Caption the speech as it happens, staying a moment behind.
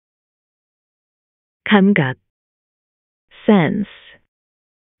감각, sense,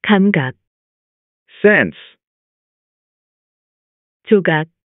 감각, sense, 조각,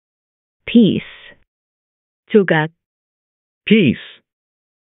 piece, 조각, piece,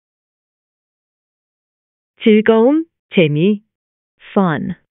 즐거움, 재미,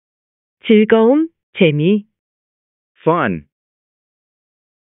 fun, 즐거움, 재미, fun,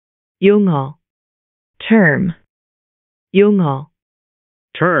 용어, term, 용어,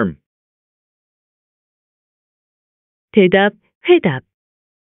 term, 대답, 회답,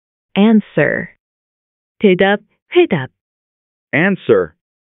 answer, 대답, 회답, answer,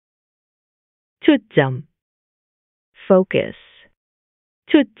 초점, focus,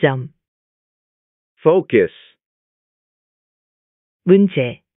 초점, focus,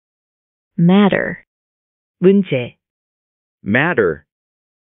 문제, matter, 문제, matter,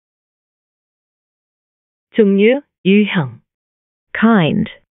 종류, 유형, kind,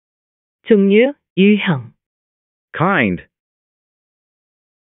 종류, 유형, kind,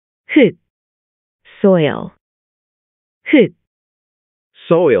 흙, soil, 흙,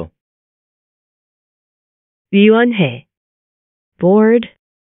 soil, 위원회, board,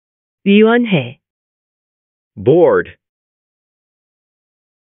 위원회, board,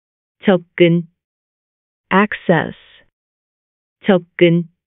 접근, access, 접근,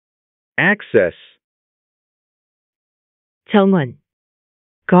 access, 정원,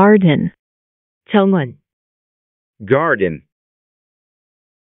 garden, 정원, garden,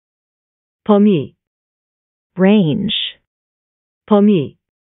 범위, range, 범위,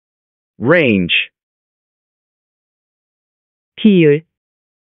 range, 비율,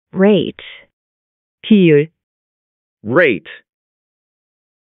 rate, 비율, rate,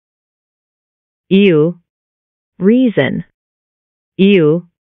 이유, reason, 이유,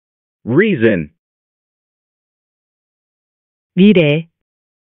 reason, 미래,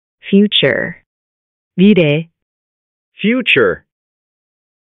 future, 미래, future,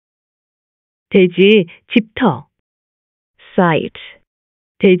 돼지, 집터, site,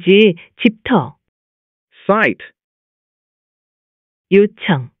 돼지, 집터, site,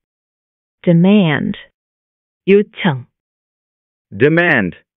 요청, demand, 요청,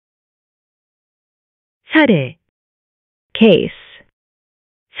 demand, 사례, case,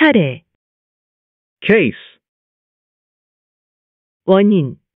 사례, case,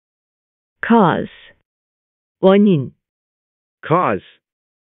 원인, cause, 원인, cause,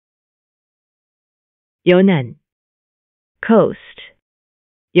 연안, coast,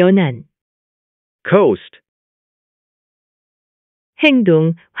 연안, coast,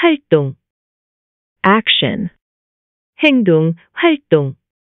 행동, 활동, action, 행동, 활동,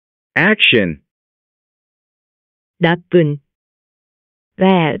 action, 나쁜,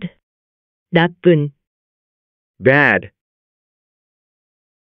 bad, 나쁜, bad,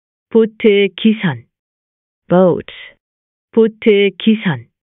 보트, 기선, boat, 보트, 기선,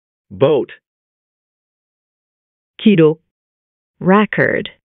 boat, 기록, record,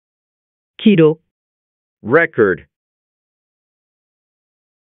 기록, record,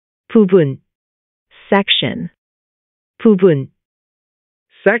 부분, section, 부분,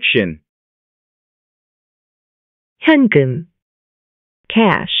 section, 현금,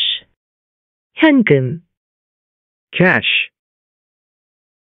 cash, 현금, cash,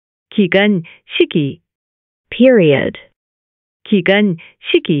 기간, 시기, period, 기간,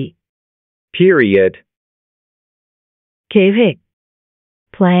 시기, period, 계획,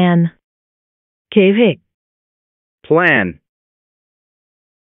 plan, 계획, plan,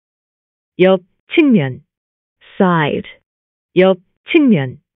 옆, 측면, side, 옆,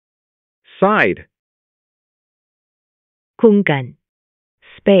 측면, side, 공간,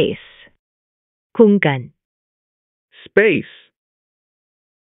 space, 공간, space,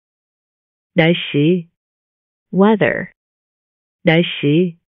 날씨, weather,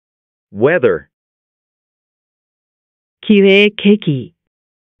 날씨, weather, 기회, 계기,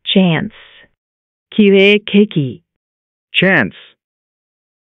 chance, 기회, 계기, chance,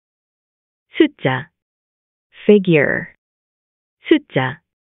 숫자, figure, 숫자,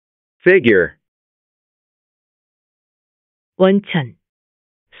 figure, 원천,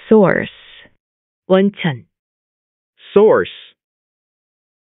 source, 원천, source,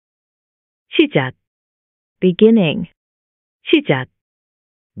 시작, beginning, 시작,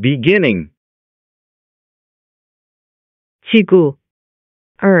 beginning, 지구,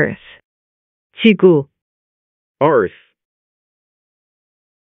 earth, 지구, earth,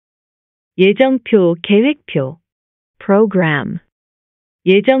 예정표, 계획표, program,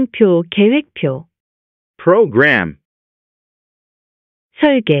 예정표, 계획표, program,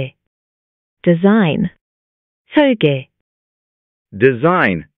 설계, design, 설계,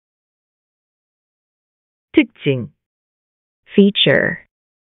 design, 특징, feature,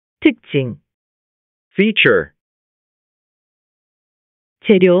 특징, feature,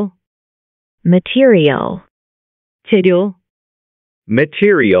 재료, material, 재료,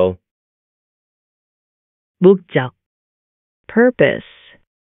 material, 목적, purpose,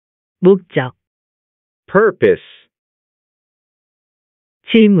 목적, purpose,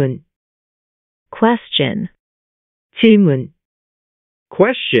 질문, question, 질문,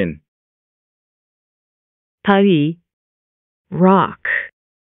 question, 바위, rock,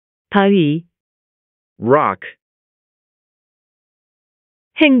 바위, rock,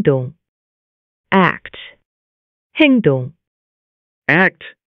 행동, act, 행동, act,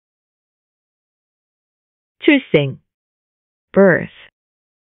 출생, birth,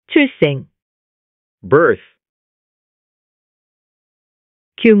 출생, birth,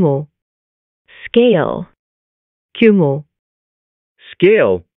 규모, scale, 규모,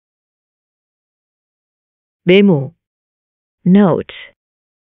 scale, 메모, note,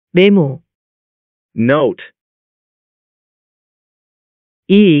 메모, note,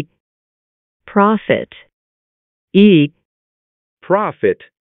 이익, profit, 이익, profit,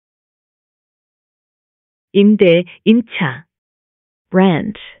 임대, 임차,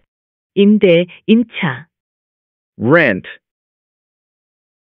 rent, 임대, 임차, rent,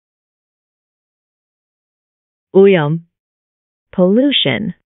 오염,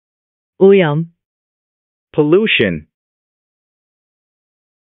 pollution, 오염, pollution,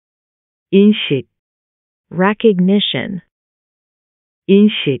 인식, recognition,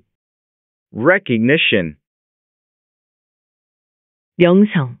 인식, recognition,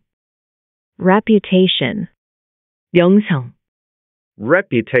 명성, reputation, 명성,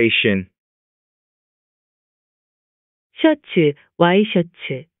 reputation, 셔츠,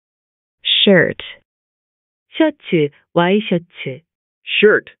 와이셔츠, shirt, 셔츠, 와이셔츠,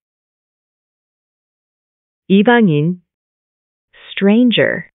 shirt, 이방인,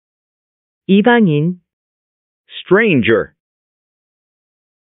 stranger, 이방인, stranger,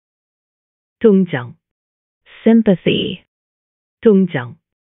 동정, sympathy, 동정,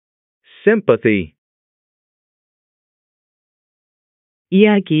 sympathy,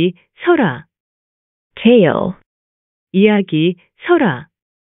 이야기, 설화, tale, 이야기, 설화,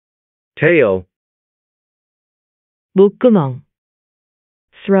 tail, 목구멍,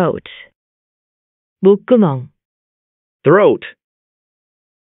 throat, 목구멍, throat,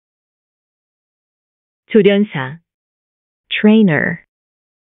 조련사, trainer,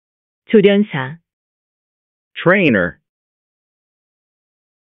 조련사, trainer,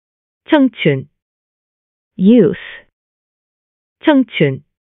 청춘, youth, 청춘,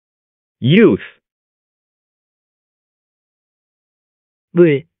 youth,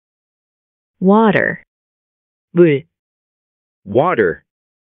 물, water, 물, water,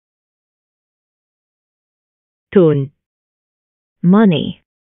 돈, money,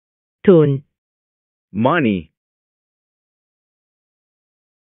 돈, money,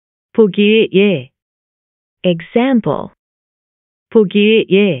 보기에 예, example, 보기에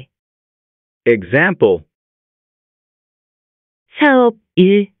예, example, 사업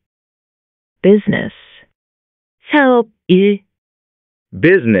일, business, 사업 일,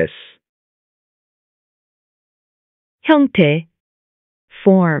 business, 형태,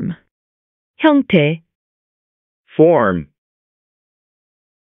 form, 형태, form,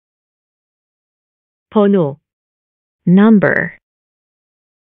 번호, number,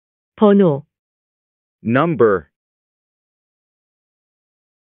 번호, number,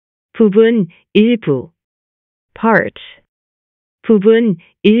 부분, 일부, part, 부분,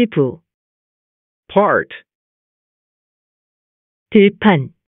 일부, part,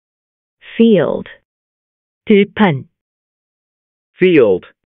 들판, field, 들판, field,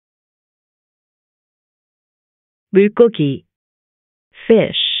 물고기,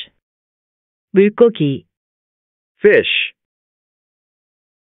 fish, 물고기, fish,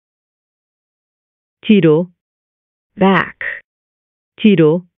 뒤로, back,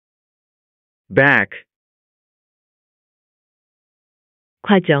 뒤로, back,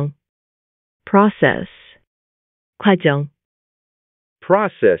 과정, process, 과정,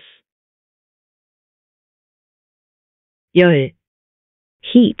 process, 열,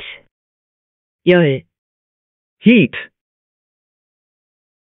 heat, 열, heat,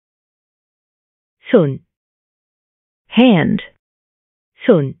 손, hand,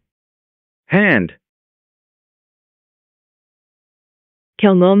 손, hand,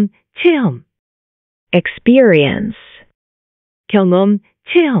 경험, 체험, experience, 경험,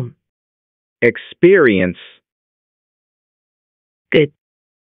 체험, experience, 끝,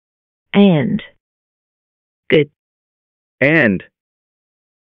 and, 끝, and,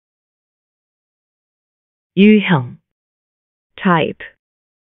 유형 type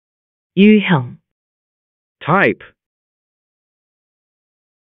유형 type,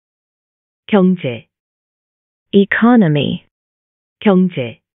 경제 economy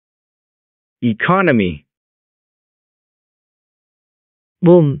경제 economy,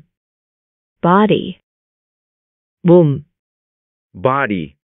 몸 body 몸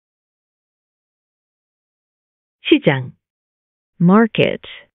body, 시장 market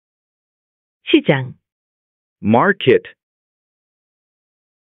시장 market,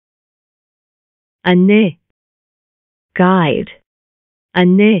 안내 guide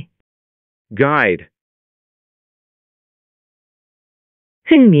안내 guide,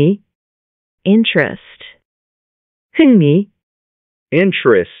 흥미 interest 흥미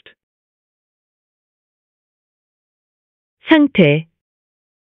interest, 상태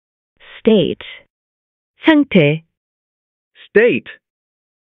state 상태 state,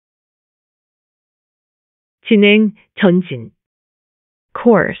 진행 전진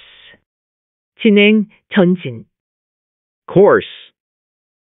course 진행 전진 course,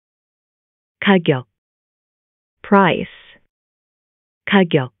 가격 price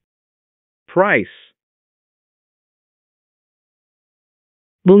가격 price,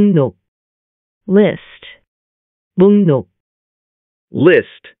 목록 list 목록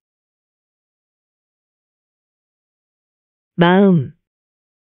list, 마음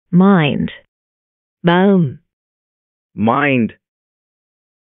mind 마음 mind,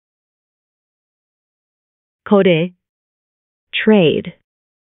 거래 trade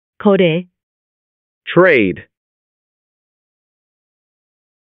거래 trade,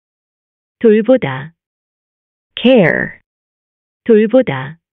 돌보다 care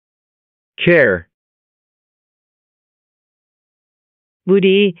돌보다 care,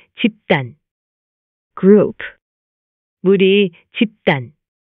 무리 집단 group 무리 집단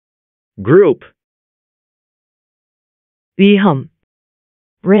group, 위험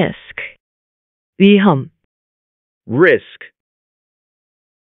risk 위험 risk,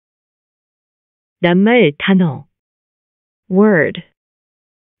 낱말 단어 word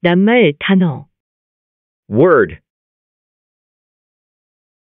낱말 단어 word,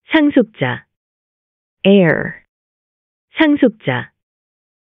 상속자 heir 상속자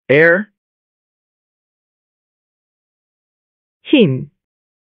air, 힘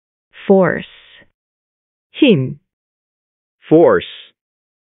force 힘 force,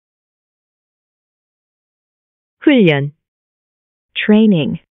 훈련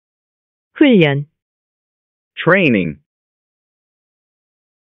training 훈련 training,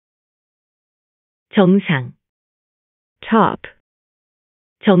 정상 top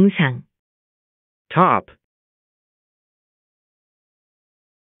정상 top,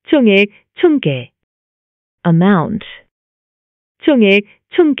 총액 총계 amount 총액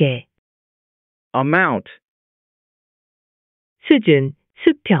총계 amount, 수준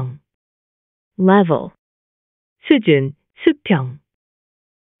수평 level 수준 수평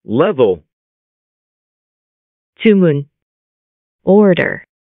level, 주문 order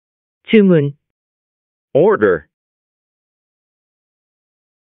주문 order,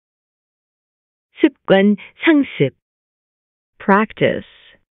 습관 상습 practice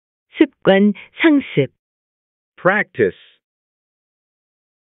습관 상습 practice,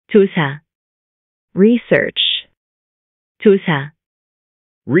 조사 research 조사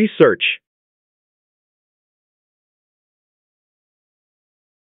research,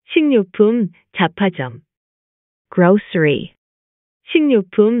 식료품 잡화점 grocery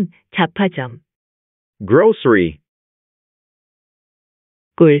식료품 잡화점 grocery,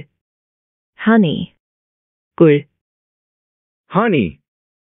 꿀 honey 꿀 honey,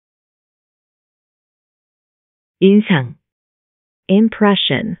 인상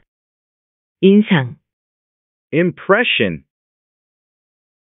impression 인상 impression,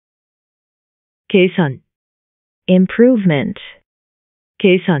 개선 improvement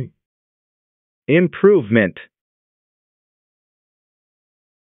개선 improvement,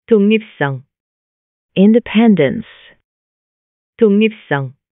 독립성 independence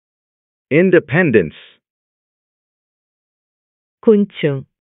독립성 independence, 곤충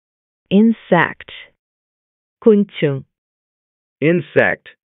insect 곤충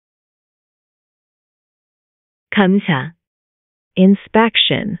insect, 감사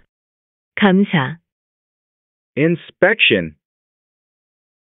inspection 감사 inspection,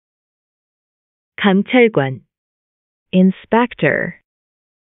 감찰관 inspector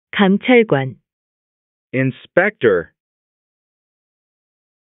감찰관 inspector,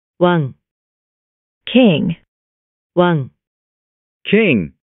 왕 king 왕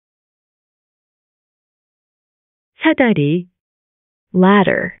king, 사다리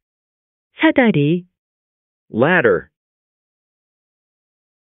ladder 사다리 ladder,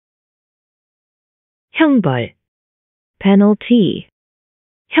 형벌, penalty,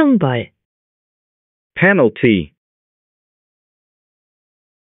 형벌, penalty,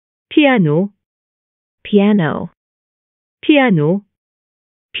 피아노, piano, 피아노,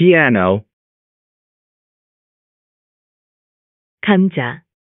 piano, 감자,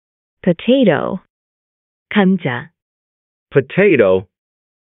 potato, 감자, potato,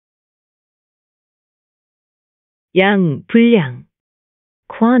 양, 분량,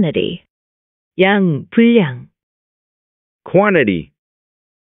 quantity, 양, 분량, quantity,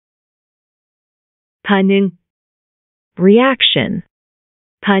 반응, reaction,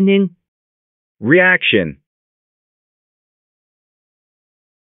 반응, reaction,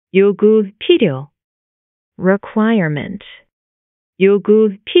 요구, 필요, requirement,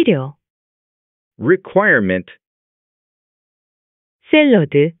 요구, 필요, requirement,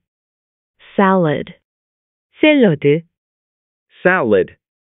 샐러드, salad, 샐러드, salad,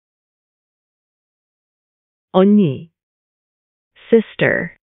 언니,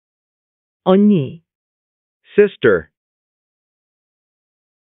 sister, 언니, sister,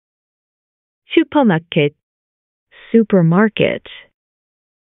 슈퍼마켓, supermarket,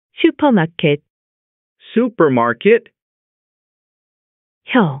 슈퍼마켓, supermarket,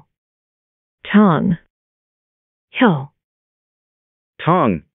 혀, tongue, 혀,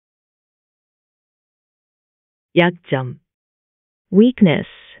 tongue, 약점, weakness,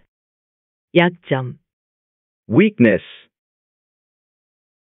 약점, weakness,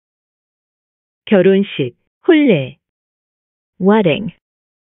 결혼식, 혼례, wedding,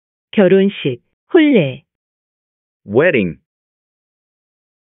 결혼식, 혼례, wedding,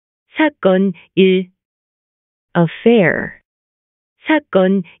 사건, 일, affair,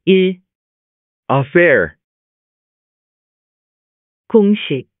 사건, 일, affair,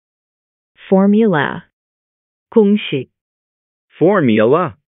 공식, formula, 공식,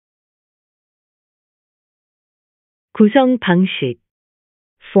 formula, 구성 방식,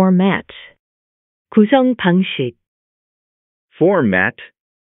 format, 구성 방식, format,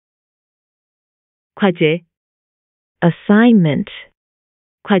 과제, assignment,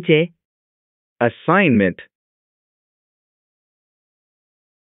 과제, assignment,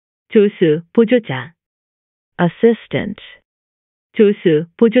 조수, 보조자, assistant, 조수,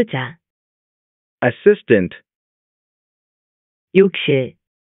 보조자, assistant, 욕실,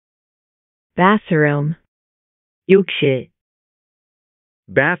 bathroom, 욕실,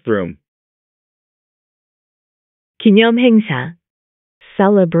 bathroom, 기념행사,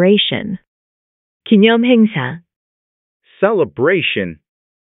 celebration, 기념행사, celebration,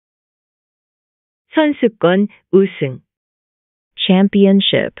 선수권, 우승,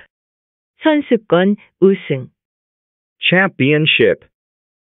 championship, 선수권, 우승, championship,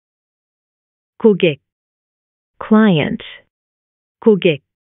 고객, client, 고객,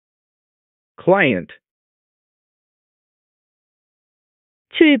 client,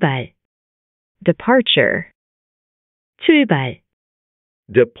 출발, departure, 출발,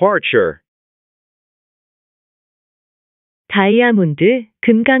 departure, 다이아몬드,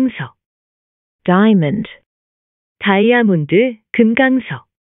 금강석, diamond, 다이아몬드, 금강석,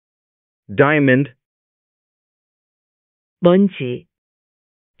 diamond, 먼지,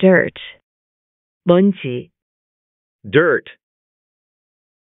 dirt, 먼지, dirt,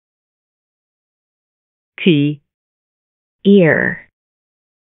 귀, ear,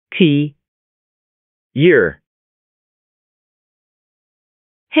 귀, year,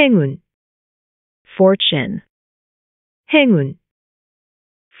 행운, fortune, 행운,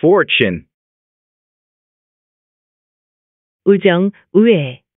 fortune, 우정,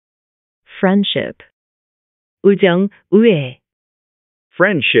 우애, friendship, 우정, 우애,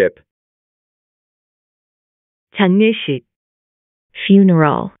 friendship, 장례식,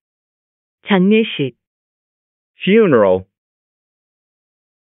 funeral, 장례식, funeral,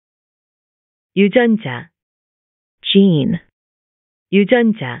 유전자, gene,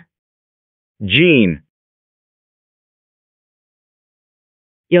 유전자, gene,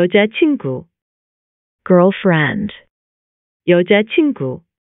 여자친구, girlfriend, 여자친구,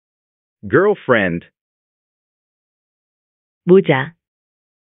 girlfriend, 모자,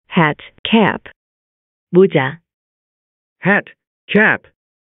 hat, cap, 모자, hat, cap,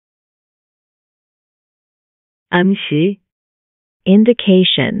 암시,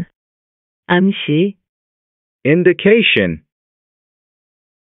 indication, 암시, indication,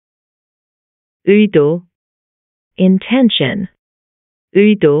 의도, intention,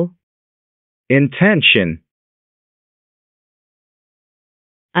 의도, intention,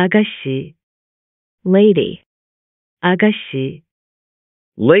 아가씨, lady, 아가씨,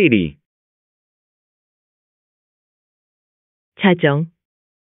 lady, 자정,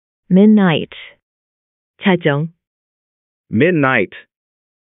 midnight, 자정, midnight,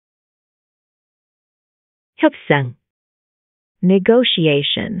 협상,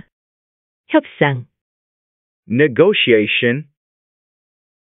 negotiation, 협상, negotiation,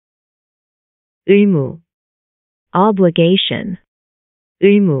 의무, obligation,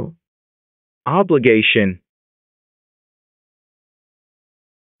 의무, obligation,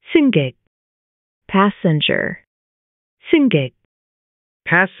 승객, passenger, 승객,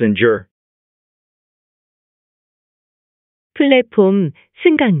 passenger, 플랫폼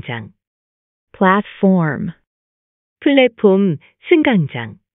승강장, platform, 플랫폼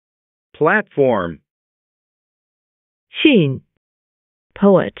승강장, platform, 시인,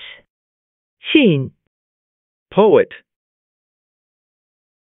 poet, 시인, poet,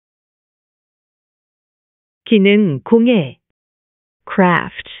 기능 공예,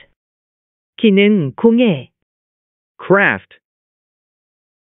 craft, 기능 공예, craft,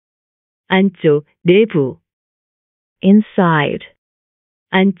 안쪽, 내부, inside,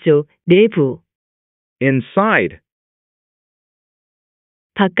 안쪽, 내부, inside,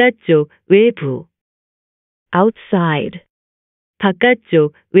 바깥쪽, 외부, outside,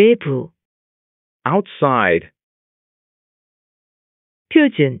 바깥쪽, 외부, outside,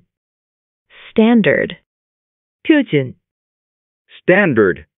 표준, standard, 표준,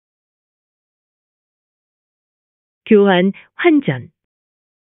 standard, 교환, 환전,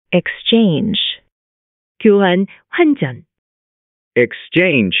 exchange, 교환, 환전,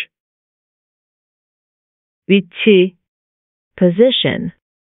 exchange, 위치, position,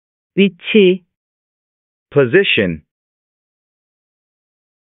 위치, position,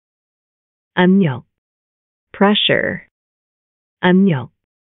 압력, pressure, 압력,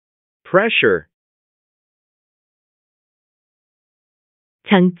 pressure,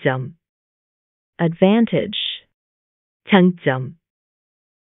 장점, advantage, 장점,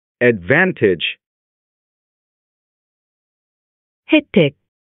 advantage, 혜택,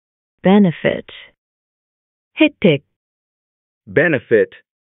 benefit, 혜택, benefit,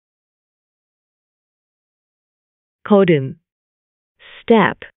 걸음,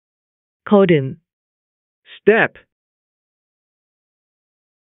 step, 걸음, step,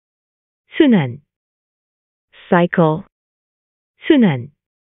 순환, cycle, 순환,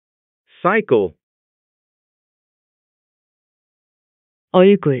 cycle,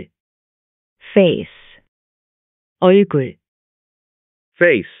 얼굴, face, 얼굴,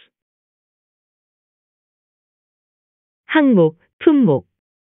 face, 항목, 품목,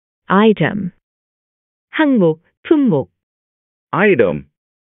 item, 항목, 품목, item,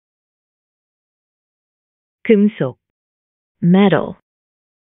 금속, metal,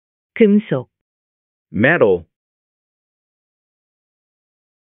 금속, metal,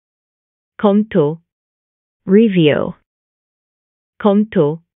 검토, review,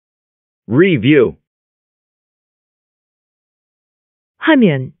 검토, review,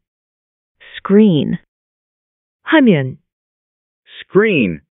 화면, screen, 화면,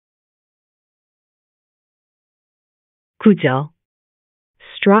 screen, 구조,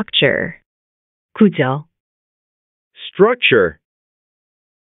 structure, 구조, structure,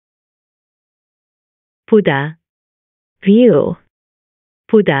 보다, view,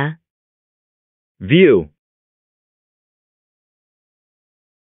 보다, view,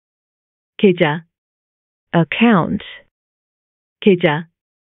 계좌, account, 계좌,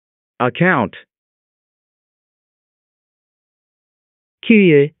 account,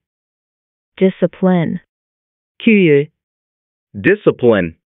 규율, discipline, 규율,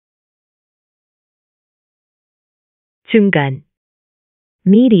 discipline, 중간,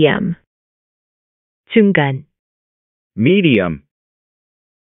 medium, 중간, medium,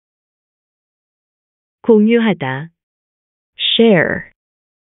 공유하다, share,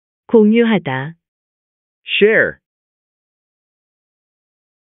 공유하다, share,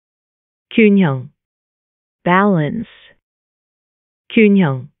 균형, balance,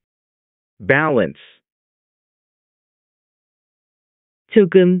 균형, balance,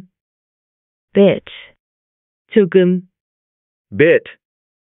 조금, bit, 조금, bit,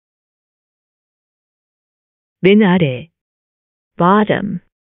 맨 아래, bottom,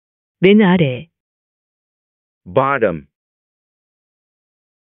 맨 아래, bottom,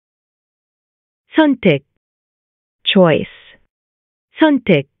 선택, choice,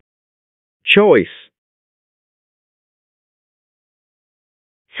 선택, choice,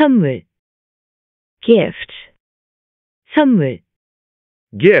 선물, gift, 선물,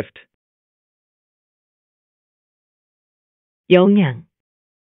 gift, 영향,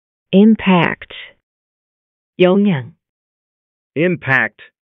 impact, 영향,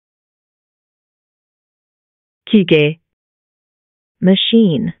 impact, 기계,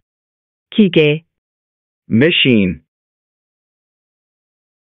 machine, 기계, machine,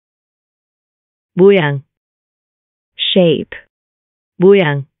 모양, shape,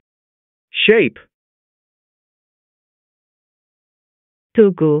 모양, shape,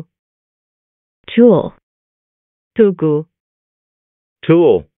 도구, tool, 도구,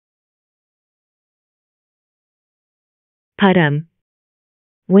 tool, 바람,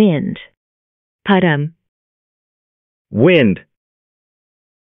 wind, 바람, wind,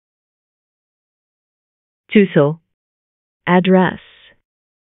 주소, address,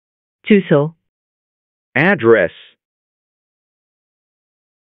 주소, address,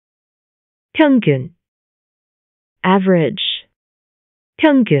 평균, average,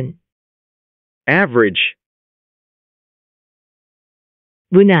 평균, average,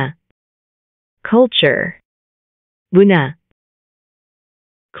 문화, culture, 문화,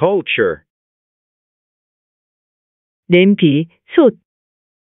 culture, 냄비, 솥,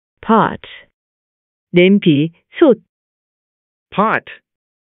 pot, 냄비, 솥, pot,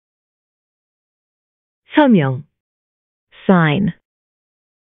 서명, sign,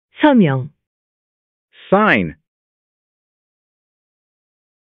 서명, sign,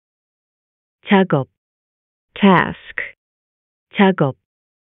 작업, task, 작업,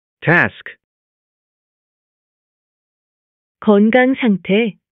 task, 건강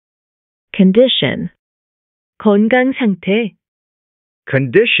상태, condition, 건강 상태,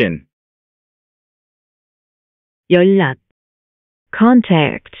 condition, 연락,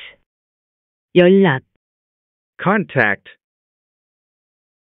 contact, 연락, contact,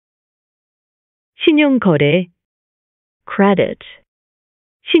 신용거래, credit,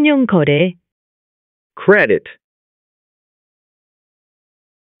 신용거래, credit,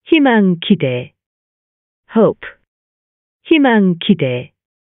 희망, 기대, hope, 희망, 기대,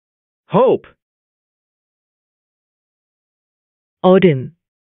 hope, 얼음,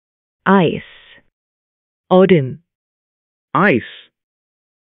 ice, 얼음, ice,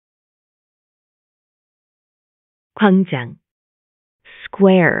 광장,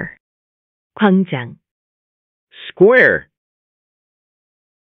 square, 광장, square,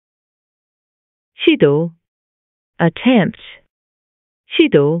 시도, attempt,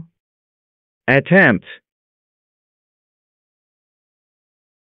 시도, attempt,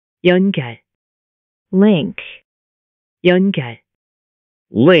 연결, link, 연결,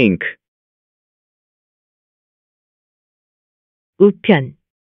 link, 우편,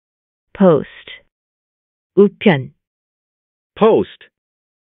 post, 우편, post,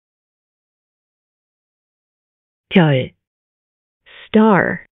 별,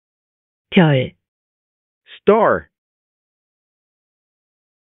 star, 별, star,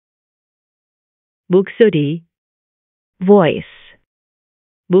 목소리, voice,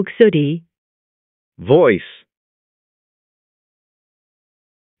 목소리, voice,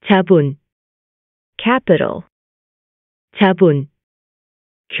 자본, capital, 자본,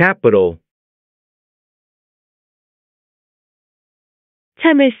 capital,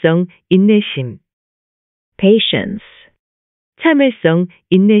 참을성, 인내심, patience, 참을성,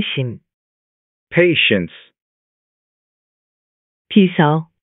 인내심, patience, 비서,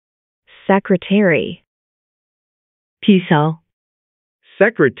 secretary, 비서,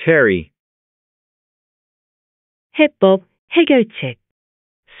 secretary, 해법, 해결책,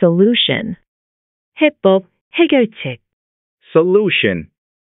 solution, 해법, 해결책, solution,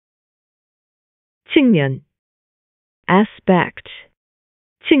 측면, aspect,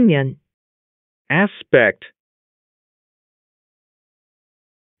 측면, aspect,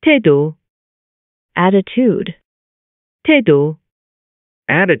 태도, attitude, 태도,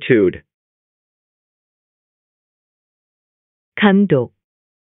 attitude, 감독,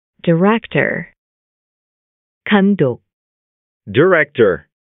 director, 감독, director,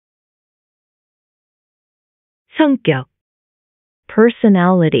 성격,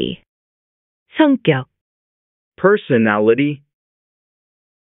 personality, 성격, personality,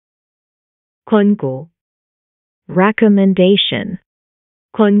 권고, recommendation,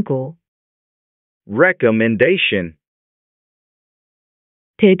 권고, recommendation,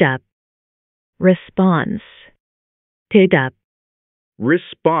 대답, response, 대답,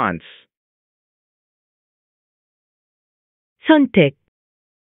 response, 선택,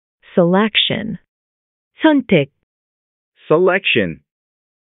 selection, 선택, selection,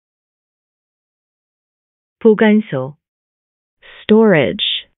 보관소,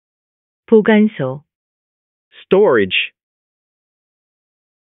 storage, 보관소, storage,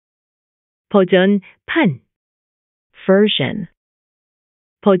 버전, 판, version,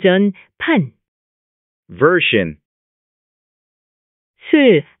 버전, 판, version,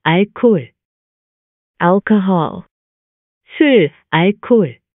 술, 알코올, alcohol, 술,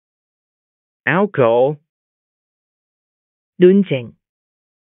 알코올, alcohol, 논쟁,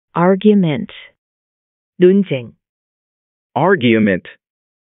 argument, 논쟁, argument,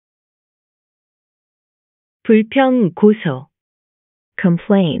 불평, 고소,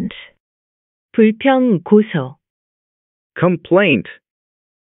 complaint, 불평, 고소, complaint,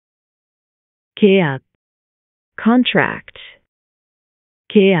 계약, contract,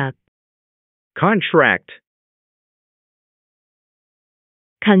 계약, contract,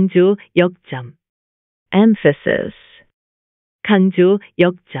 강조, 역점, emphasis, 강조,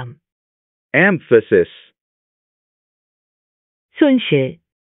 역점, emphasis, 손실,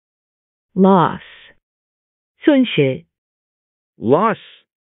 loss, 손실, loss,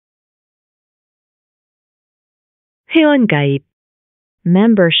 회원가입,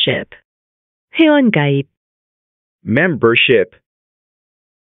 membership, 회원가입, membership,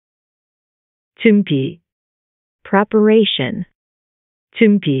 준비, preparation,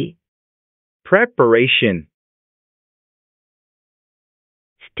 준비, preparation,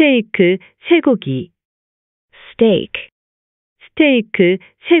 스테이크, 쇠고기, steak, 스테이크,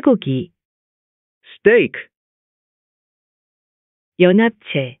 쇠고기, steak,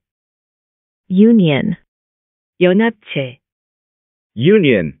 연합체, union, 연합체,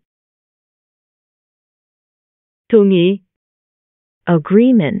 union, 동의,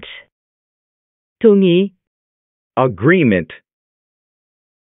 agreement, 동의, agreement,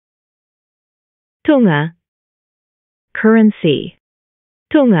 통화, currency,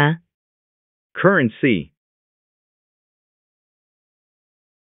 통화, currency,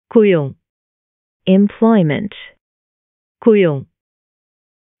 고용, employment, 고용,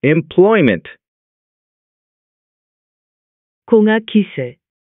 employment, 공학기술,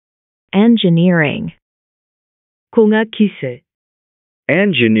 engineering, 공학기술,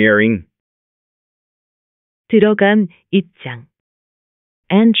 engineering, 들어감, 입장,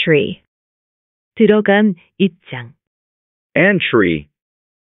 entry, 들어감, 입장, entry,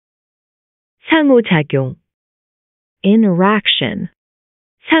 상호작용, interaction,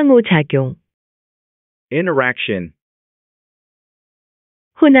 상호작용, interaction,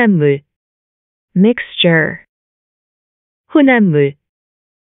 혼합물, mixture, 혼합물,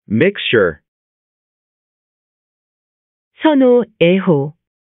 mixture, 선호, 애호,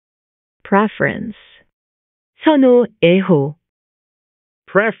 preference, 선호, 애호,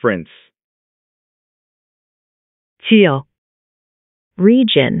 preference, 지역,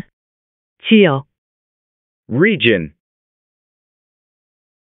 region, 지역, region,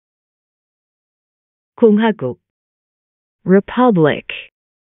 공화국, republic,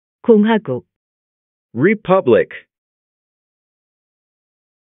 공화국, republic,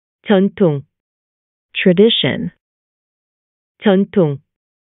 전통, tradition, 전통,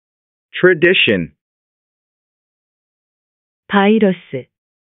 tradition, 바이러스,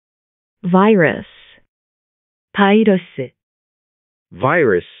 virus, 바이러스,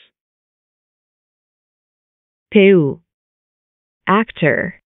 virus, 배우,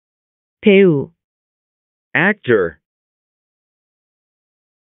 actor, 배우, actor,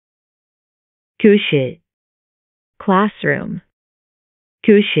 교실, classroom,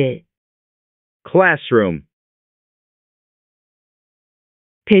 교실, classroom,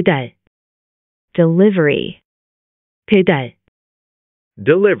 배달, delivery, 배달,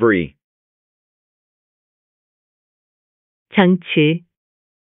 delivery, 장치,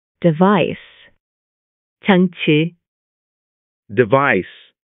 device, 장치, device,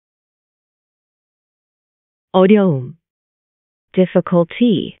 어려움,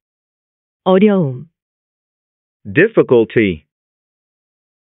 difficulty, 어려움, difficulty,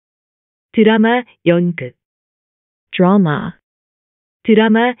 드라마, 연극, drama,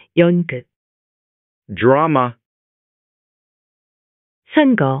 드라마, 연극, drama,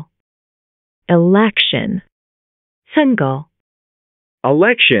 선거, election, 선거,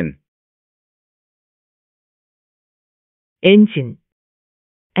 election, 엔진,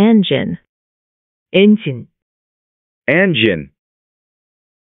 engine, 엔진, engine,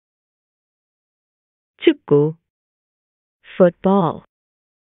 축구, football,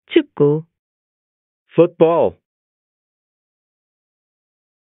 축구, football,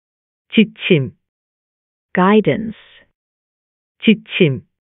 지침, guidance, 지침,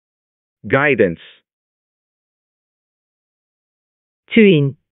 guidance,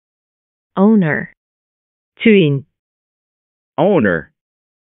 주인, owner, 주인, owner,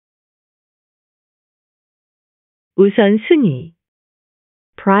 우선순위,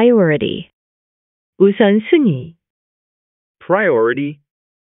 priority, 우선순위, priority,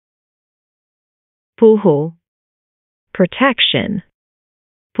 보호, protection,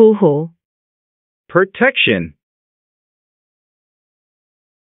 보호, protection,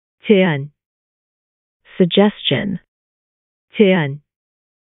 제안, suggestion, 제안,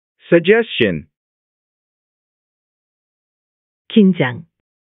 suggestion, 긴장,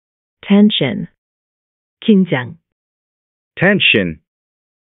 tension, 긴장, tension,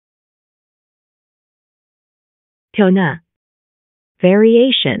 변화,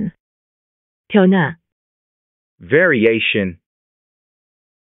 variation, 변화, variation,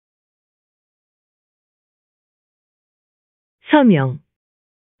 서명,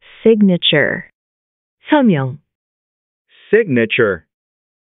 signature, 서명, signature,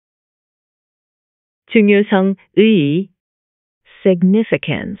 중요성, 의의,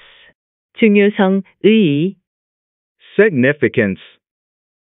 significance, 중요성, 의의, significance,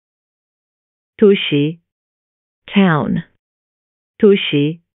 도시, town,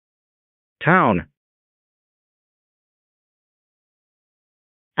 도시, town,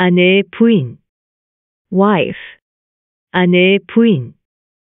 아내의 부인, wife, 아내의 부인,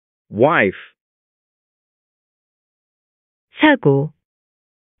 wife, 사고,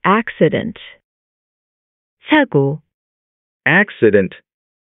 accident, 사고, accident,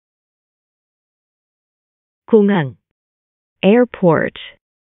 공항, airport,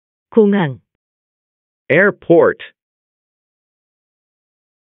 공항, airport,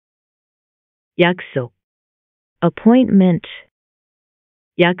 약속, appointment,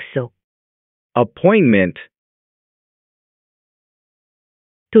 약속, appointment,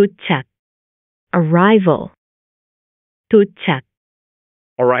 도착, arrival, 도착,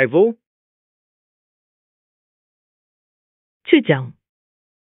 arrival, 추정,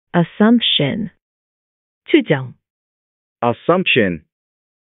 assumption, 추정, assumption,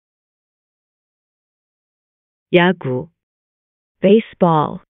 야구,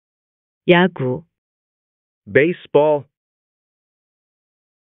 baseball, 야구, baseball,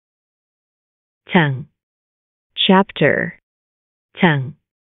 장, chapter, 장,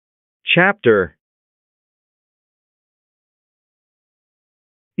 chapter,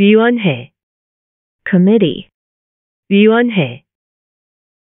 위원회, committee, 위원회,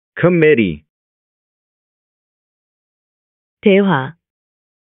 committee, 대화,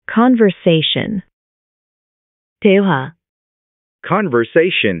 conversation, 대화,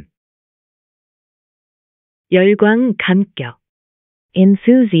 conversation, 열광 감격,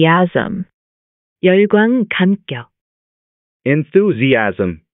 enthusiasm, 열광 감격,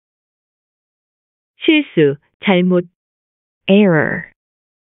 enthusiasm, 실수, 잘못, error,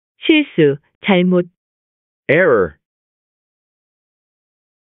 실수, 잘못, error,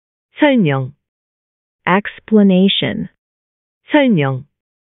 설명, explanation, 설명,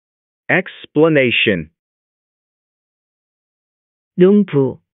 explanation,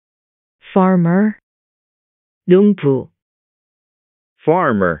 농부, farmer, 농부,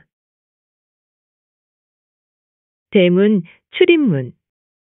 farmer, 대문, 출입문,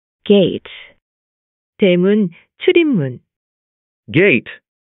 gate, 대문, 출입문, gate,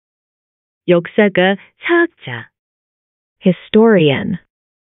 역사가 사학자, historian,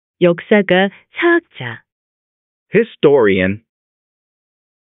 역사가 사학자, historian,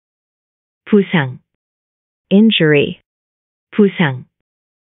 부상, injury, 부상,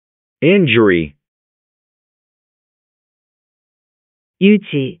 injury,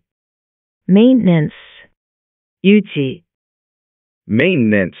 유지, maintenance, 유지,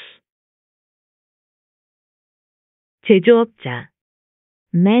 maintenance, 제조업자,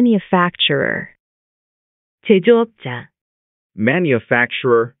 manufacturer, 제조업자,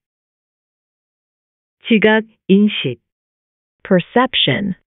 manufacturer, 지각, 인식,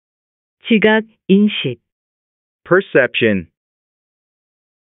 perception, 지각, 인식, perception,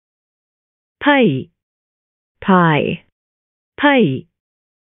 파이, pie, 파이,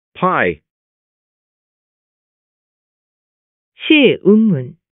 pie, 시,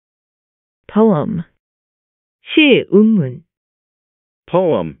 운문, poem, 시, 운문,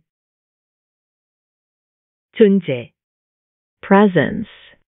 poem, 존재, presence,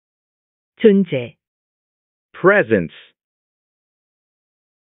 존재, presence,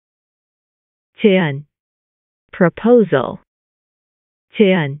 제안, proposal,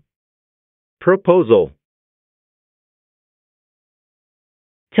 제안, proposal,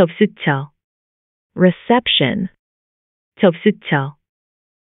 접수처, reception, 접수처,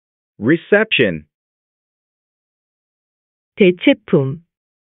 reception, 대체품,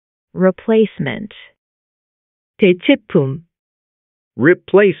 replacement, 대체품,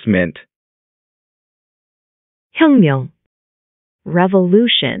 replacement, 혁명,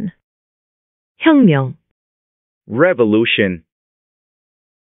 revolution, 혁명, revolution,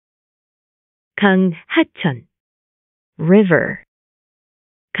 강, 하천, river,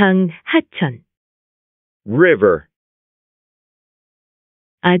 강, 하천, river,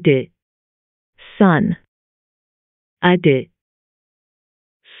 아들, son, 아들,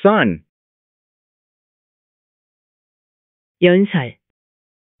 son, 연설,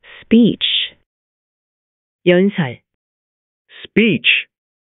 speech, 연설, speech,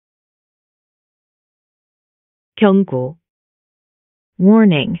 경고,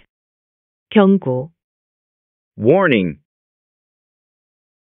 warning, 경고, warning,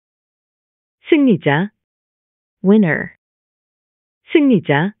 승리자, winner,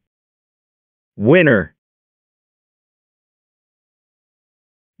 승리자, winner,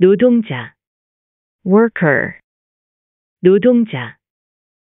 노동자, worker, 노동자,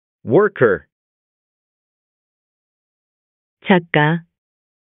 worker, 작가,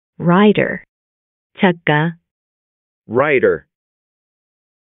 writer, 작가, writer,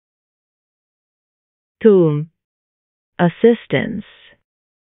 도움, assistance,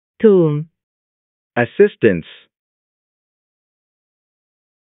 도움, assistance,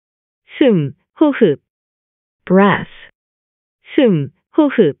 숨, 호흡, breath, 숨,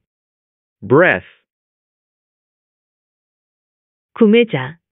 호흡, breath,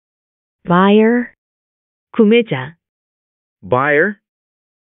 구매자, buyer, 구매자, buyer,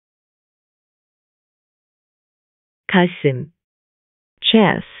 가슴,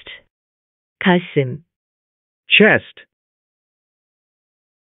 chest, 가슴, chest,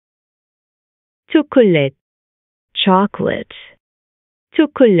 초콜릿, chocolate,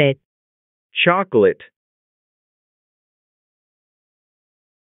 초콜릿, chocolate,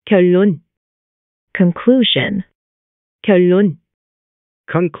 결론, conclusion, 결론,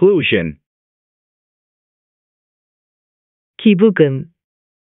 conclusion, 기부금,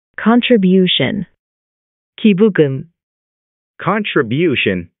 contribution, 기부금,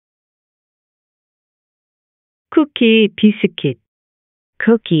 contribution, 쿠키, 비스킷,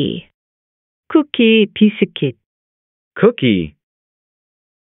 cookie, 쿠키, 비스킷, cookie,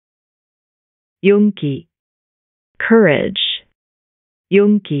 용기, courage,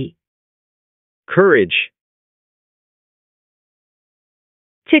 용기, courage,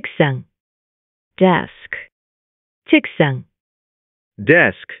 책상, desk, 책상,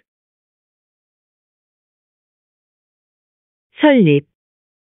 desk, 설립,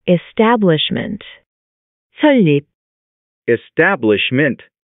 establishment, 설립, establishment,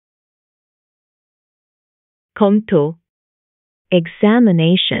 검토,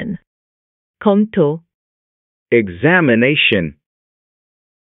 examination, 검토, examination,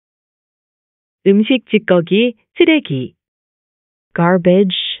 음식 찌꺼기, 쓰레기,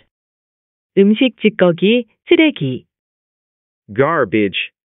 garbage, 음식 찌꺼기, 쓰레기,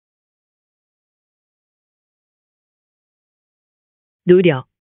 garbage, 노력,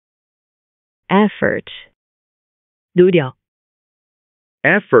 effort, 노력,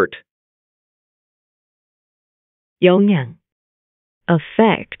 effort, 영향,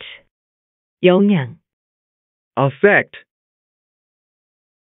 effect, 영향, effect,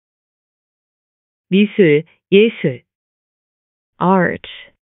 미술, 예술, art,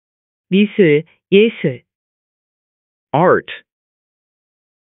 미술, 예술, art,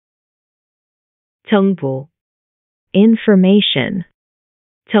 정보, information,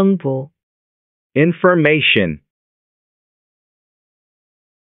 정보, information,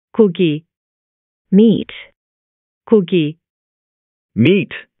 고기, meat, 고기,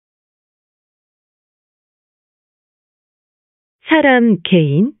 meat, 사람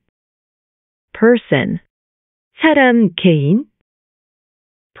개인, person, 사람 개인,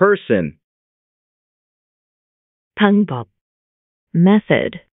 person, 방법,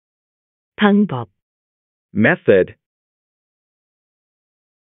 method, 방법, method,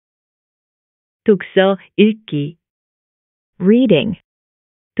 독서, 읽기, reading,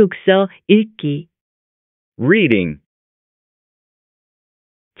 독서, 읽기, reading,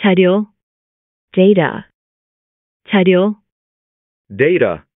 자료, data, 자료,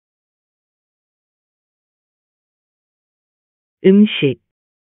 data, 음식,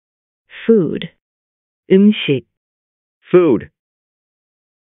 food, 음식, food,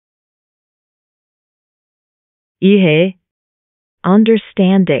 이해,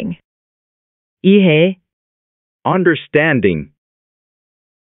 understanding, 이해, understanding,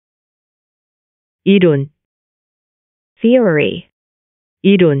 이론, theory,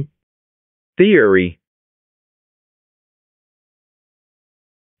 이론, theory,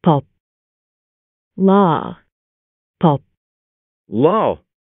 법, law, 법, law,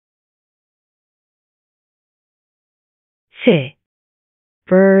 새,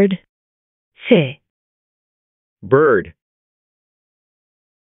 bird, 새, bird,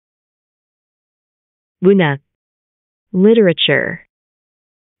 문학, literature,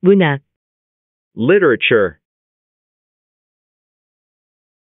 문학, literature,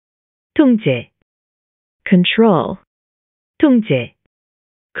 통제, control, 통제,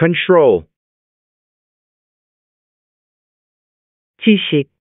 control, 지식,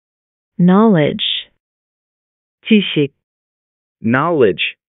 knowledge, 지식,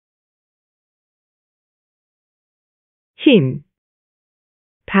 knowledge, 힘,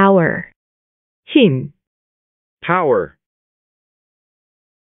 power, 힘, power,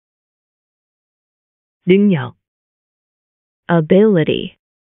 능력, ability,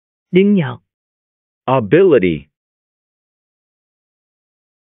 능력, ability,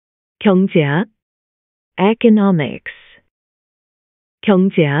 경제학, economics,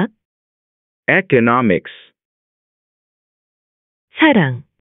 경제학, economics, 사랑,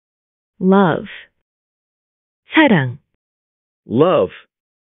 love, 사랑, love,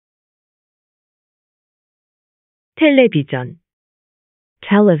 텔레비전,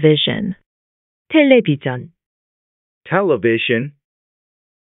 television, 텔레비전, television,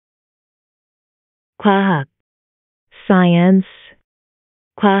 과학, science,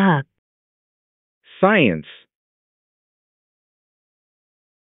 과학, science,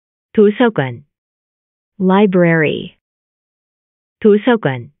 도서관, library,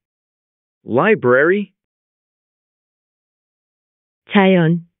 도서관, library,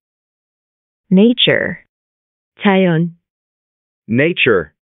 자연, nature, 자연,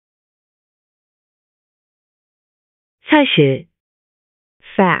 nature, 사실,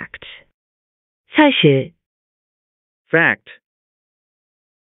 fact, 사실, fact,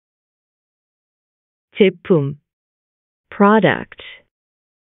 제품, product,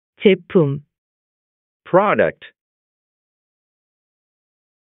 제품, product,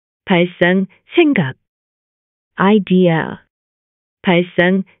 발상, 생각, idea,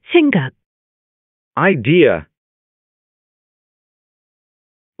 발상, 생각, idea,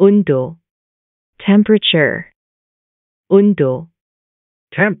 온도, temperature, 온도,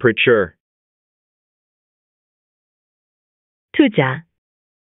 temperature, 투자,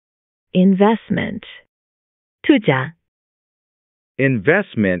 investment, 투자,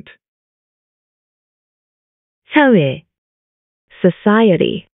 investment, 사회,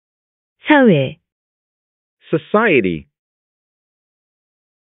 society, 사회, society,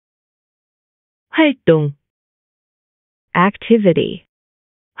 활동, activity,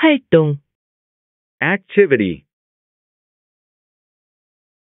 활동, activity,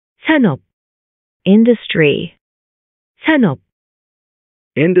 산업, industry, 산업,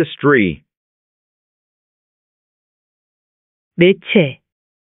 industry, 매체,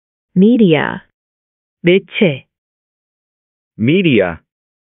 media, 매체, media,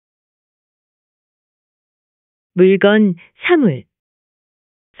 물건, 사물,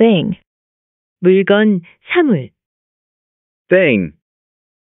 thing, 물건, 사물, thing,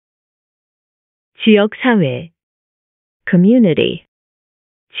 지역사회, community,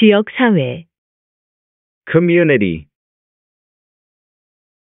 지역사회, community,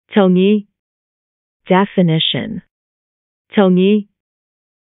 정의, definition, 정의,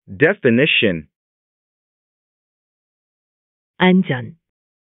 definition, 안전,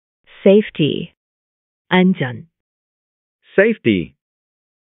 safety, 안전, safety,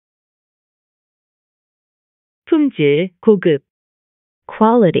 품질, 고급,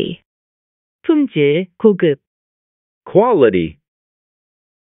 quality, 품질, 고급, quality,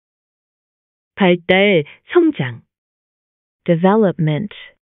 발달, 성장, development,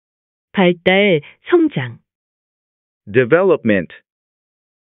 발달, 성장, development,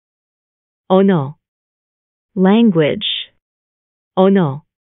 언어, language, 언어,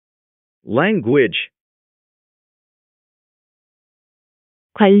 language,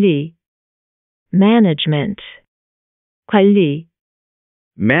 관리, management, 관리,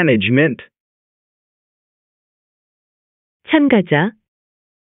 management, 참가자,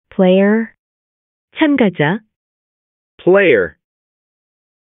 player, 참가자, player,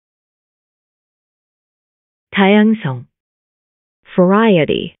 다양성,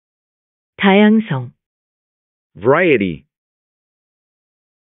 variety, 다양성, variety,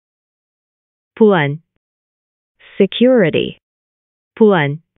 보안, security,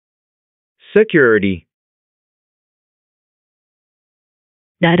 보안, security,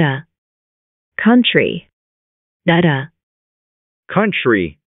 나라, country, 나라,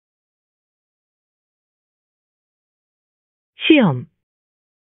 country, 시험,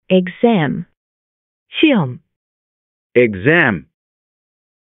 exam, 시험, exam,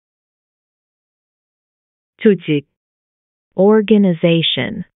 조직,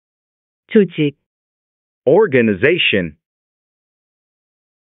 organization, 조직, organization,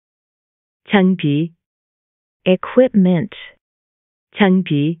 장비, equipment,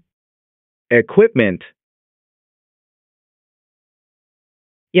 장비, equipment,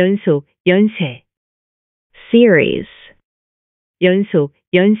 연속, 연쇄, series, 연속,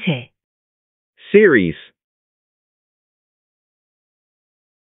 연쇄, series,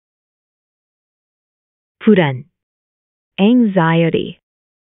 불안, anxiety,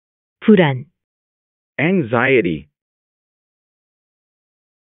 불안, anxiety,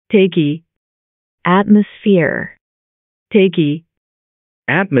 대기, atmosphere, 대기,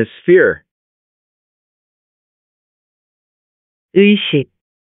 atmosphere, 의식,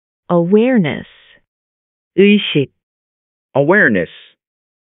 awareness, 의식, awareness,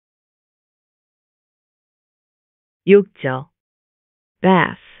 욕조,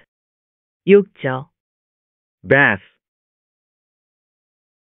 bath, 욕조, bath,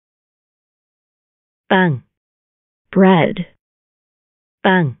 빵, bread,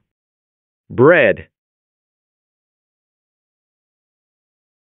 빵, bread,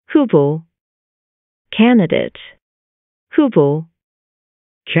 후보, candidate, 후보,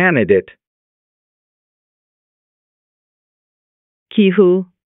 candidate, 기후,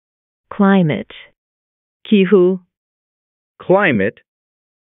 climate, 기후, climate,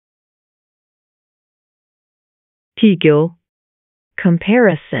 비교,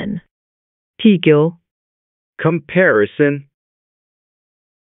 comparison, 비교, comparison,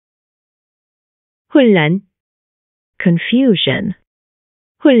 혼란, confusion,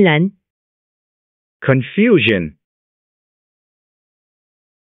 혼란, confusion,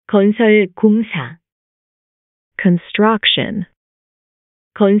 건설 공사, construction,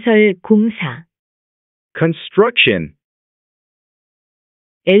 건설 공사, construction,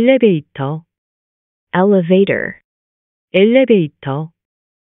 엘리베이터, elevator, 엘리베이터,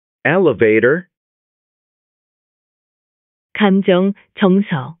 elevator, 감정,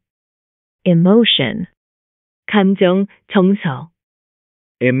 정서, emotion, 감정, 정서,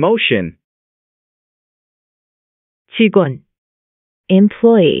 emotion, 직원,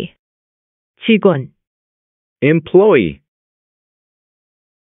 employee, 직원, employee,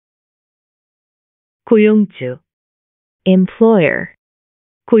 고용주, employer,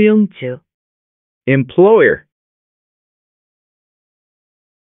 고용주, employer,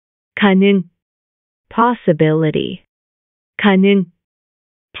 가능, possibility, 가능,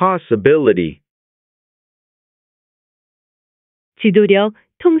 possibility, 지도력,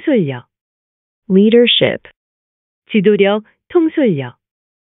 통솔력, leadership, 지도력, 통솔력,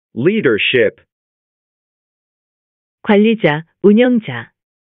 leadership, 관리자, 운영자,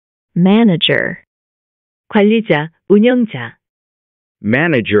 manager, 관리자, 운영자,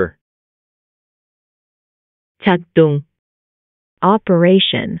 manager, 작동,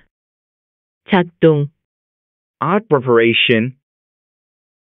 operation, 작동, operation,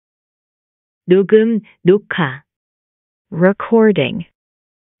 녹음, 녹화, recording,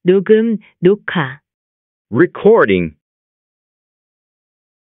 녹음, 녹화, recording,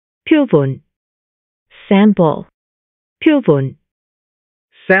 표본, sample, 표본,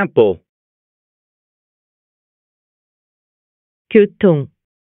 sample, 교통,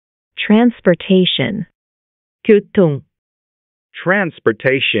 transportation, 교통,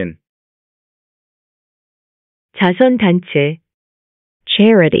 transportation, 자선단체,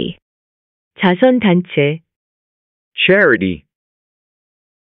 charity, 자선단체, charity,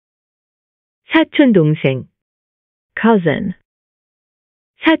 사촌동생, cousin,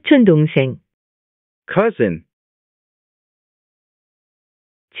 사촌동생, cousin,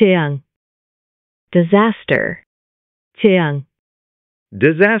 재앙, disaster, 재앙,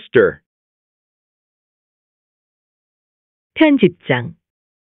 disaster, 편집장,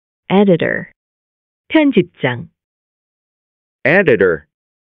 editor, 편집장, editor,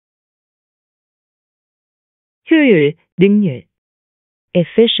 효율, 능률,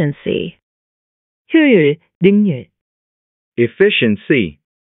 efficiency, 효율, 능률, efficiency,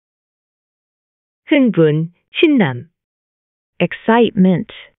 흥분, 신남,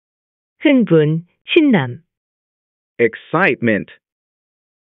 excitement, 흥분, 신남, excitement,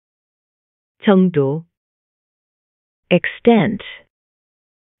 정도, extent,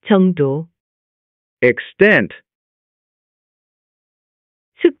 정도, extent,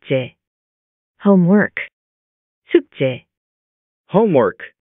 숙제, homework, 숙제,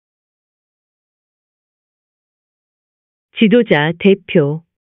 homework, 지도자, 대표,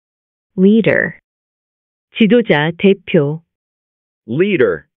 leader, 지도자, 대표,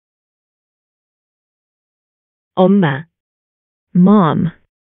 leader, 엄마, mom,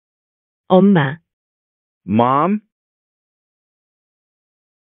 엄마, mom,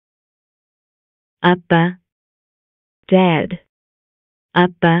 아빠, dad,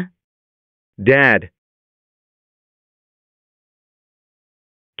 아빠, dad,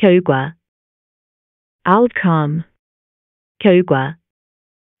 결과, outcome, 결과,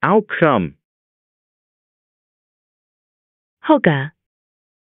 outcome, 허가,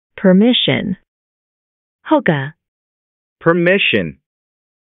 permission, 허가, permission,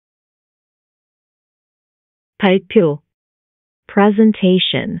 발표,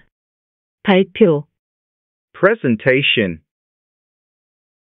 presentation, 발표, presentation,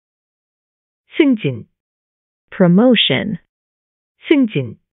 승진, promotion,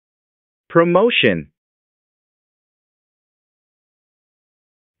 승진, promotion,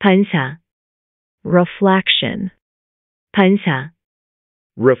 반사, reflection, 반사,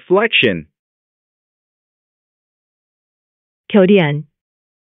 reflection, 결의안,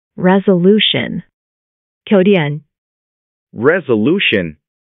 resolution, 결의안, resolution,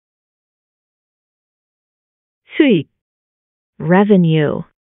 수익, revenue,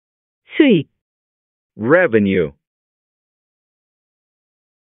 수익, revenue,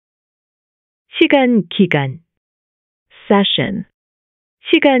 시간, 기간, session,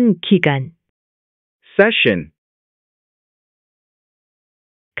 시간, 기간, session,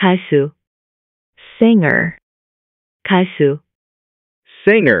 가수, singer, 가수,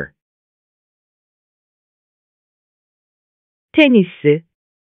 singer, 테니스,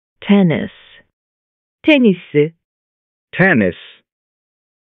 tennis, 테니스, tennis,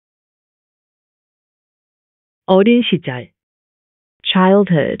 어린 시절,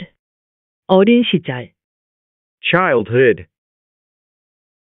 childhood, 어린 시절, childhood,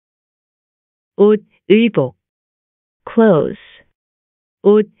 옷, 의복, clothes,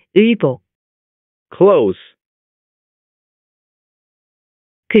 옷, 의복, clothes,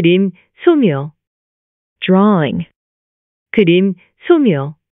 그림, 소묘, drawing, 그림,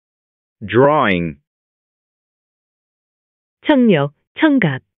 소묘, drawing, 청력,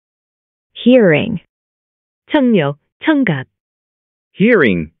 청각, hearing, 청력, 청각,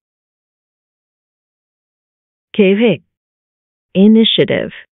 hearing, 계획,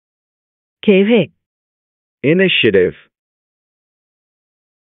 initiative, 계획, initiative,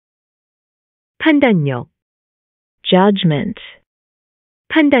 판단력, judgment,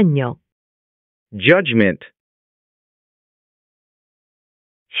 판단력, judgment,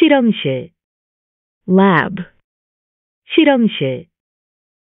 실험실, lab, 실험실,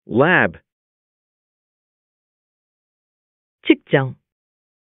 lab, 측정,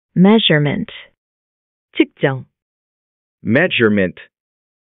 measurement, 측정, measurement,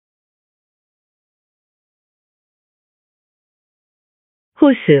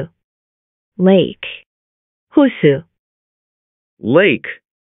 호수, lake, 호수, lake,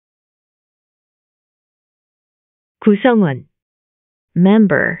 구성원,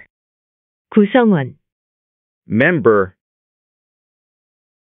 member, 구성원, member,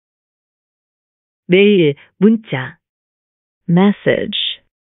 메일, 문자, message,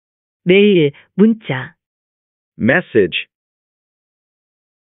 메일, 문자, message,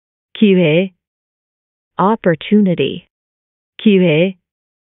 기회, opportunity, 기회,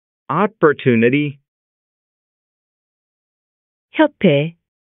 opportunity, 협회,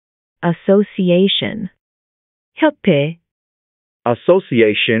 association, 협회,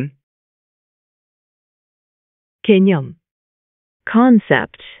 association, 개념,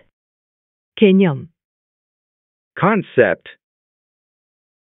 concept, 개념, concept,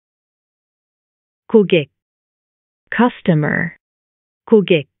 고객, customer,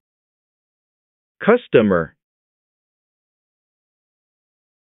 고객, customer,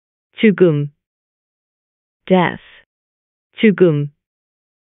 죽음, death, 죽음,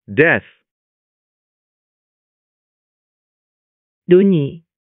 death, 논의,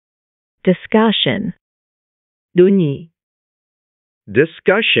 discussion, 논의,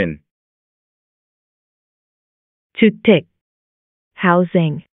 discussion, 주택,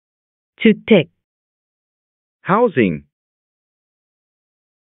 housing, 주택, housing,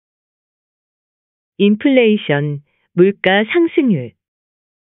 인플레이션, 물가 상승률,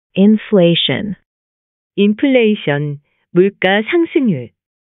 inflation, 인플레이션, 물가 상승률,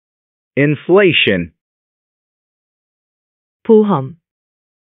 inflation, 보험,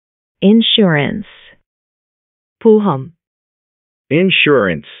 insurance, 보험,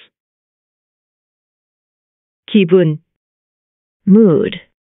 insurance, 기분, mood,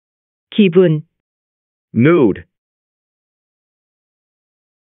 기분, mood,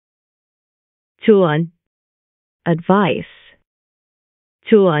 조언, advice,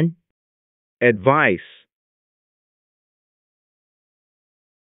 조언, advice,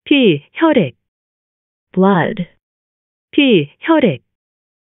 피, 혈액, blood, 피, 혈액,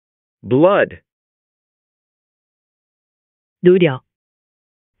 blood, 노력,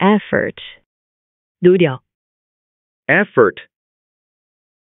 effort, 노력, effort,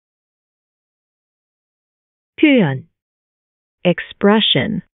 표현,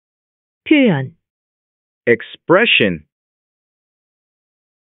 expression, 표현, expression,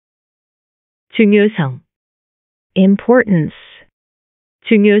 중요성, importance,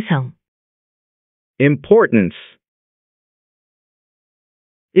 중요성, importance,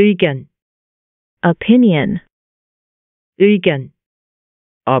 의견, opinion, 의견,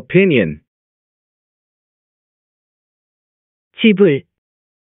 opinion, 지불,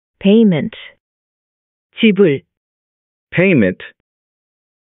 payment, 지불, payment,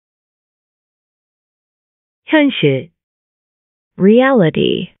 현실,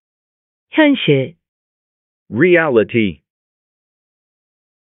 reality, 현실, reality,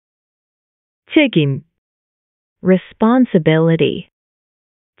 책임, responsibility,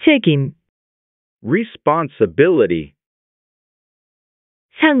 책임, responsibility,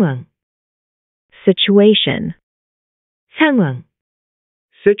 상황, situation, 상황,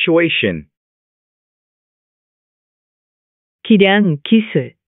 situation, 기량,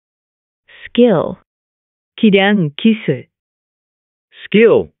 기술, skill, 기량, 기술,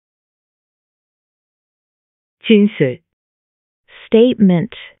 skill, 진술,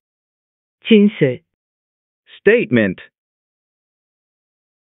 statement, 진술, statement,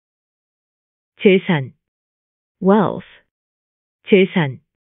 재산, wealth, 재산,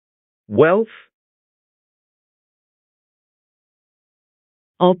 wealth,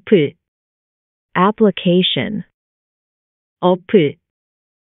 어플, application, 어플,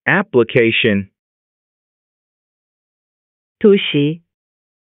 application, 도시,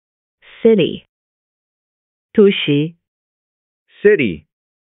 city, 도시, city,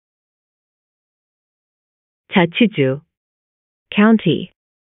 자치주, county,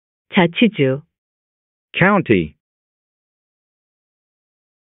 자치주, county,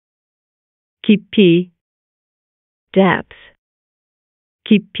 깊이, depth,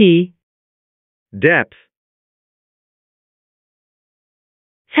 깊이, depth,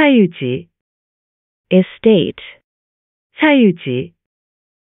 사유지, estate, 사유지,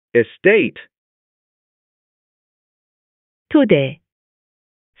 estate, 토대,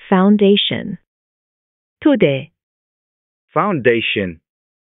 foundation, 토대, foundation,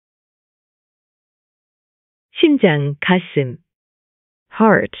 심장, 가슴,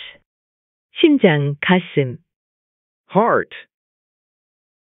 heart, 심장, 가슴, heart,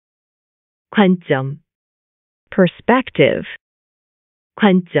 관점, perspective,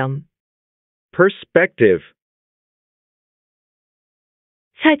 관점, perspective,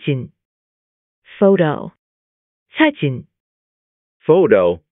 사진, photo, 사진,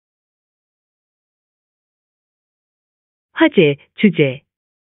 photo, 화제, 주제,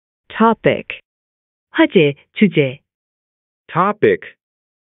 topic, 화제, 주제, topic,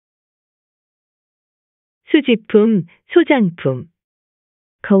 수집품, 소장품,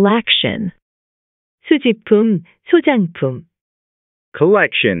 collection, 수집품, 소장품,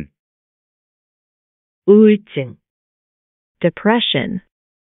 collection, 우울증, depression,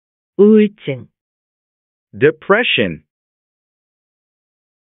 우울증, depression,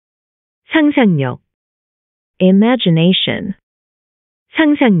 상상력, imagination,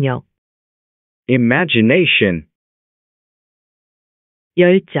 상상력, imagination,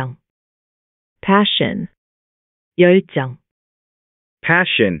 열정, passion, 열정,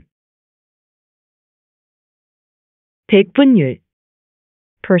 passion, 백분율,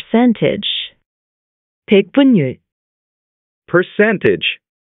 percentage, 백분율, percentage,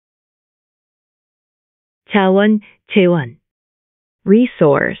 자원, 재원,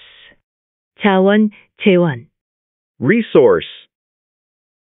 resource, 자원, 재원, resource,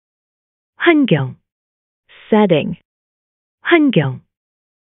 환경, setting, 환경,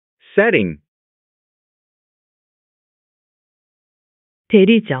 setting,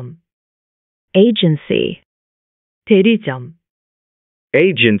 대리점, agency, 대리점,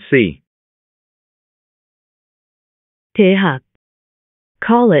 agency, 대학,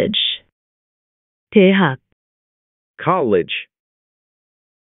 college, 대학, college,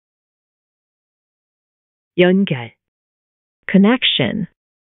 연결, connection,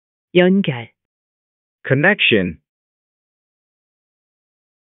 연결, connection,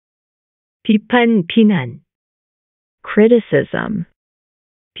 비판, 비난, criticism,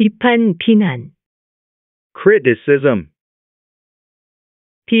 비판, 비난, criticism,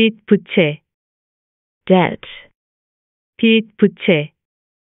 빚, 부채, debt, 빚, 부채,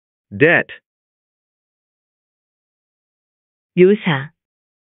 debt, 묘사,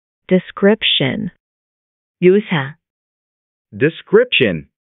 description, 묘사, description,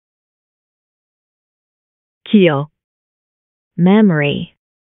 기억, memory,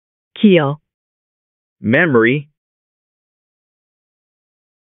 기억, memory,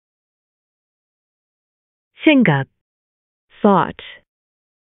 생각, thought,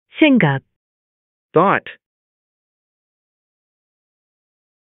 생각, thought,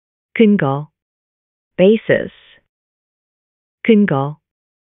 근거, basis, 근거,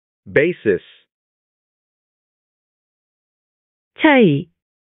 basis, 차이,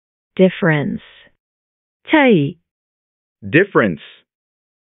 difference, 차이, difference,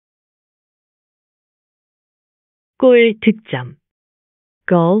 골 득점,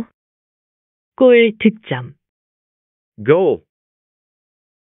 goal, 골 득점, goal,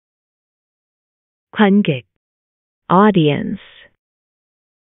 관객, audience,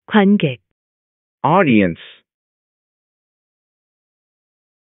 관객, audience,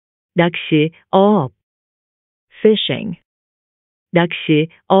 낚시, 어업, fishing, 낚시,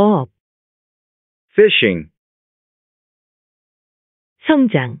 어업, fishing,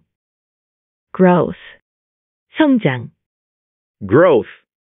 성장, growth, 성장, growth,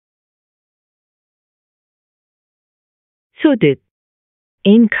 소득,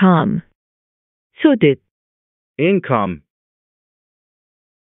 income, 소득, income,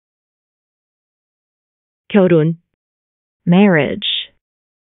 결혼, marriage,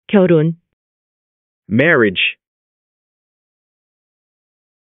 결혼, marriage,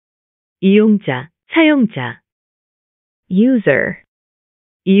 이용자, 사용자, user,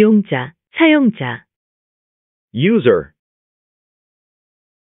 이용자, 사용자, user,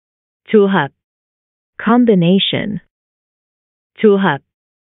 조합, combination, 조합,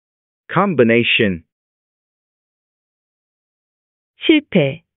 combination,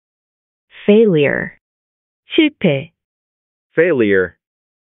 실패, failure, 실패, failure,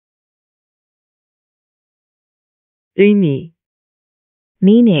 의미,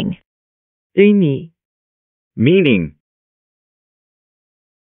 meaning, 의미, meaning,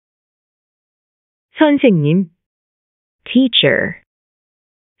 선생님, teacher,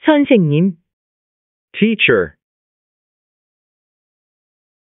 선생님, teacher,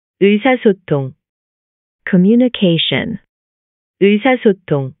 의사소통, communication,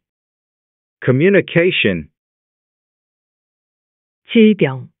 의사소통, communication,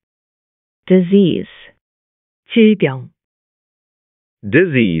 질병, disease, 질병,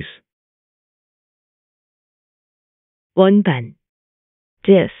 disease, 원반,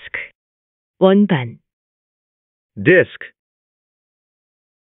 disc, 원반, disc,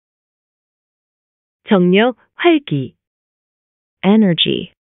 정력, 활기,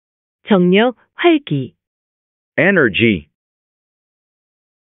 energy, 정력, 활기, energy,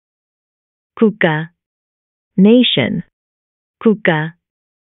 국가, nation, 국가,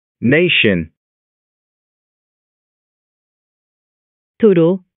 nation,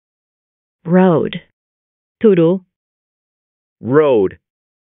 도로, road, 도로, road,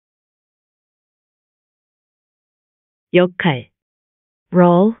 역할,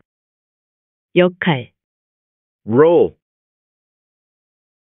 role, 역할, role,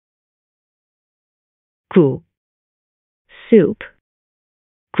 구, soup,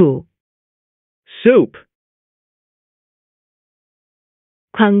 구, soup,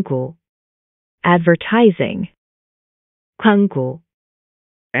 광고, advertising, 광고,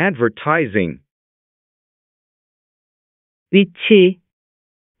 advertising, 위치,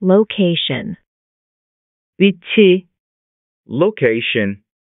 location, 위치, location,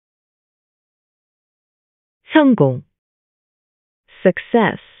 성공,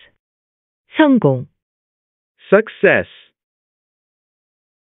 success, 성공, success,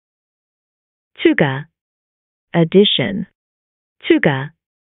 추가, addition, 추가,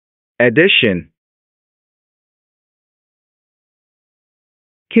 addition,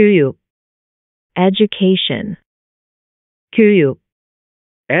 교육, education, 교육,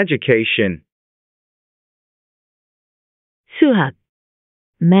 education, 수학,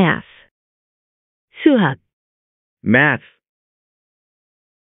 math, 수학, math,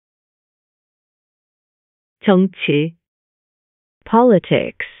 정치,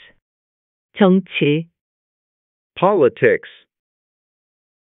 politics, 정치, politics,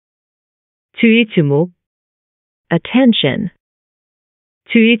 주의 주목, attention,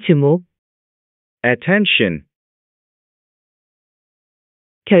 주의 주목, attention,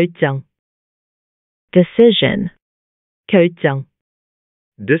 결정, decision, 결정,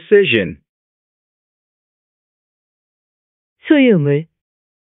 decision, 소유물,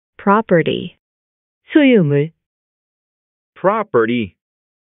 property, 소유물, property,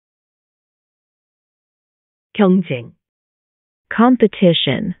 경쟁,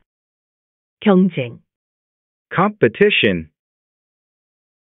 competition, 경쟁, competition,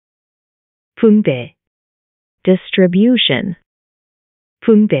 분배, distribution,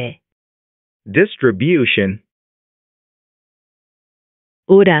 분배, distribution,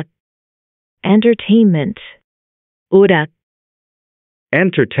 오락, entertainment, 오락,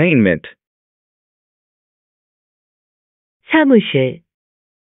 entertainment, 사무실,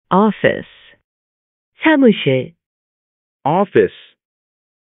 office, 사무실, office,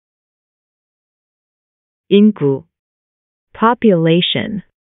 인구, population,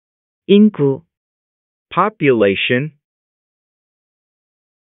 인구, population,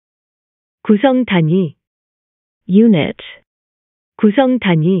 구성 단위, unit, 구성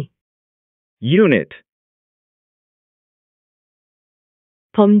단위, unit,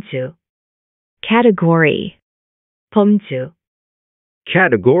 범주, category, 범주,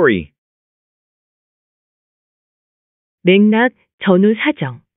 category, 맥락, 전후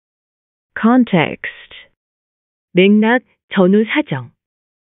사정, context, 맥락, 전후 사정,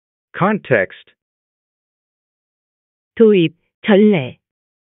 context, 도입, 전례,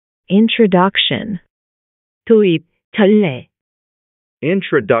 introduction, 도입, 전례,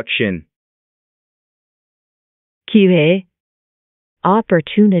 introduction, 기회,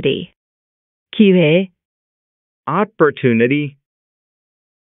 opportunity, 기회, opportunity,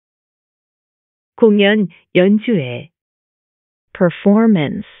 공연, 연주회,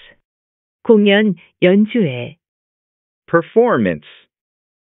 performance, 공연, 연주회, performance,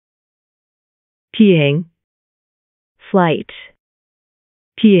 비행, flight,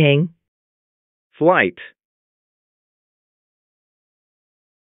 비행, flight,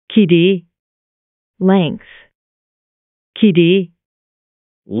 길이, length, 길이,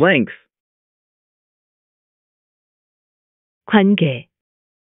 length, 관계,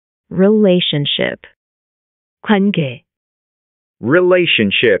 relationship, 관계,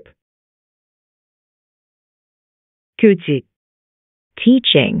 relationship, 교직,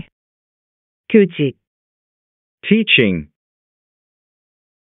 teaching, 교직, teaching,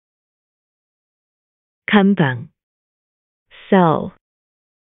 감방, cell,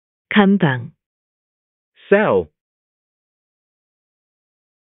 감방, sell,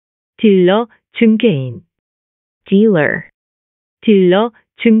 딜러, 중개인, dealer, 딜러,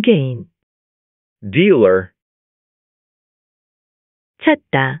 중개인, dealer,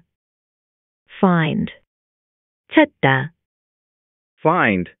 찾다, find, 찾다,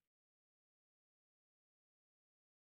 find,